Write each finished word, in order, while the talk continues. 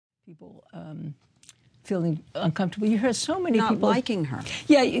people feeling uncomfortable. You hear so many not people liking her.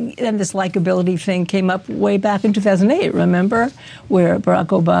 Yeah, and this likability thing came up way back in 2008. Remember, where Barack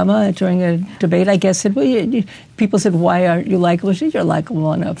Obama during a debate, I guess, said, "Well, people said, why aren't you likable?" She said, "You're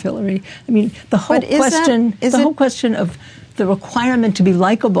likable enough, Hillary." I mean, the whole question of the requirement to be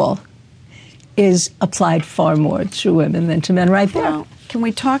likable is applied far more to women than to men. Right there. Well, can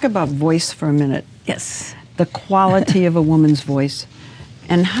we talk about voice for a minute? Yes. The quality of a woman's voice,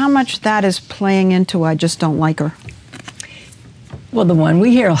 and how much that is playing into "I just don't like her." Well, the one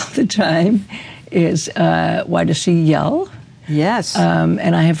we hear all the time is, why does she yell? Yes.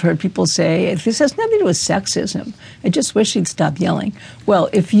 And I have heard people say, this has nothing to do with sexism. I just wish she'd stop yelling. Well,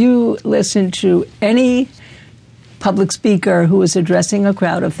 if you listen to any public speaker who is addressing a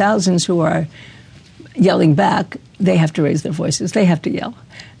crowd of thousands who are yelling back, they have to raise their voices. They have to yell.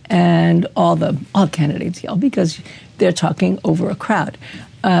 And all candidates yell because they're talking over a crowd.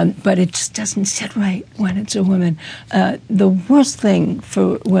 But it just doesn't sit right when it's a woman. The worst thing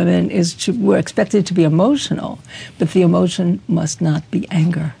for women is we're expected to be emotional, but the emotion must not be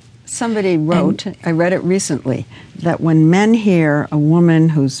anger. Somebody wrote, I read it recently, that when men hear a woman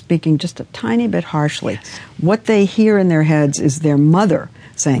who's speaking just a tiny bit harshly, what they hear in their heads is their mother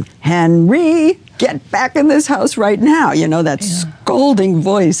saying, "Henry, get back in this house right now." You know, that scolding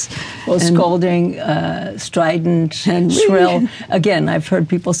voice. Well, scolding, strident, shrill. Again, I've heard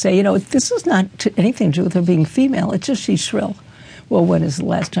people say, this is not anything to do with her being female. It's just she's shrill. Well, when is the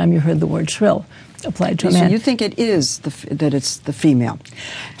last time you heard the word shrill applied to a man? So you think it is that it's the female?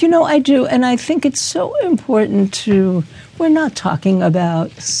 I do, and I think it's so important we're not talking about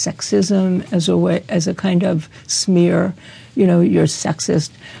sexism as a kind of smear, you're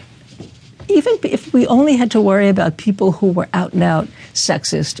sexist. Even if we only had to worry about people who were out and out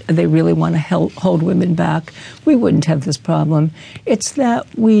sexist and they really want to hold women back, we wouldn't have this problem. It's that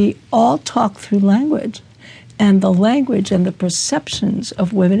we all talk through language. And the language and the perceptions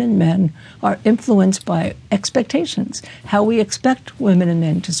of women and men are influenced by expectations, how we expect women and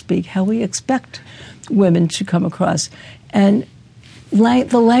men to speak, how we expect women to come across. And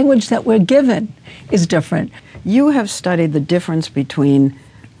the language that we're given is different. You have studied the difference between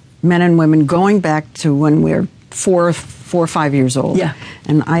men and women going back to when we're four or 5 years old. Yeah.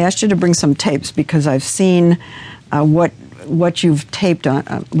 And I asked you to bring some tapes because I've seen what you've taped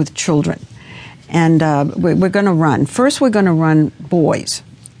on, with children. And we're going to run. First, we're going to run boys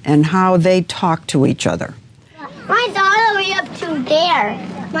and how they talk to each other. Mine's all the way up to there.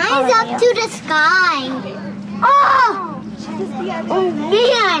 Mine's up to the sky. Oh! Oh,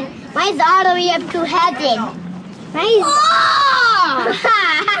 man. Mine's all the way up to heaven. Mine's... Oh!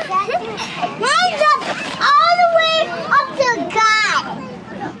 Mine's up all the way up to God.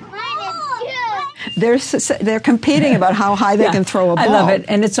 They're competing about how high they can throw a ball. I love it.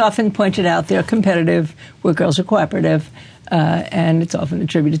 And it's often pointed out they're competitive where girls are cooperative. And it's often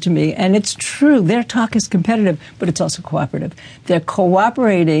attributed to me. And it's true. Their talk is competitive, but it's also cooperative. They're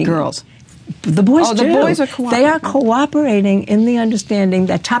cooperating. Girls. The boys too. The boys are cooperating. They are cooperating in the understanding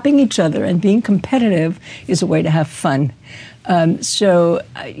that topping each other and being competitive is a way to have fun. I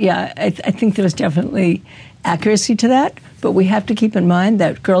think there's definitely accuracy to that. But we have to keep in mind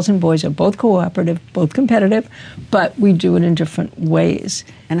that girls and boys are both cooperative, both competitive, but we do it in different ways.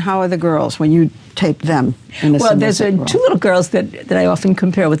 And how are the girls when you tape them? Well, there's two little girls that I often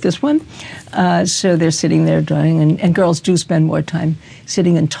compare with this one. So they're sitting there drawing, and girls do spend more time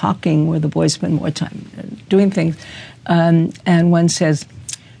sitting and talking where the boys spend more time doing things. And one says,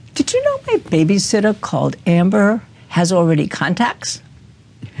 "Did you know my babysitter called Amber has already contacts?"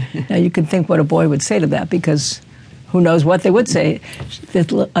 Now you can think what a boy would say to that because who knows what they would say.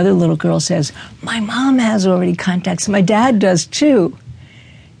 The other little girl says, "My mom has already contacts. My dad does too."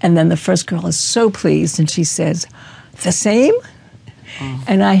 And then the first girl is so pleased, and she says, "The same?" Oh.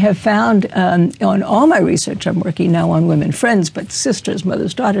 And I have found on all my research, I'm working now on women friends, but sisters,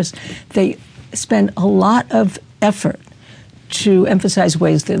 mothers, daughters, they spend a lot of effort to emphasize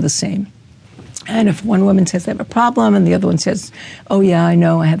ways they're the same. And if one woman says they have a problem and the other one says, "Oh yeah, I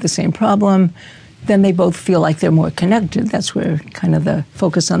know, I have the same problem," then they both feel like they're more connected. That's where kind of the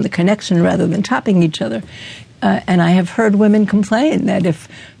focus on the connection rather than topping each other. And I have heard women complain that if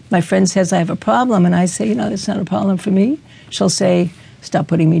my friend says I have a problem and I say, that's not a problem for me, she'll say, "Stop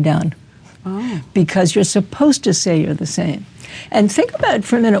putting me down." Oh. Because you're supposed to say you're the same. And think about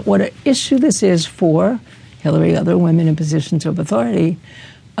for a minute what an issue this is for Hillary, other women in positions of authority,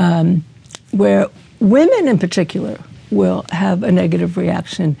 where women in particular will have a negative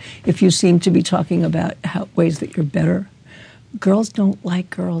reaction if you seem to be talking about ways that you're better. Girls don't like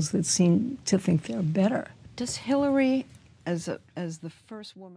girls that seem to think they're better. Does Hillary, as the first woman...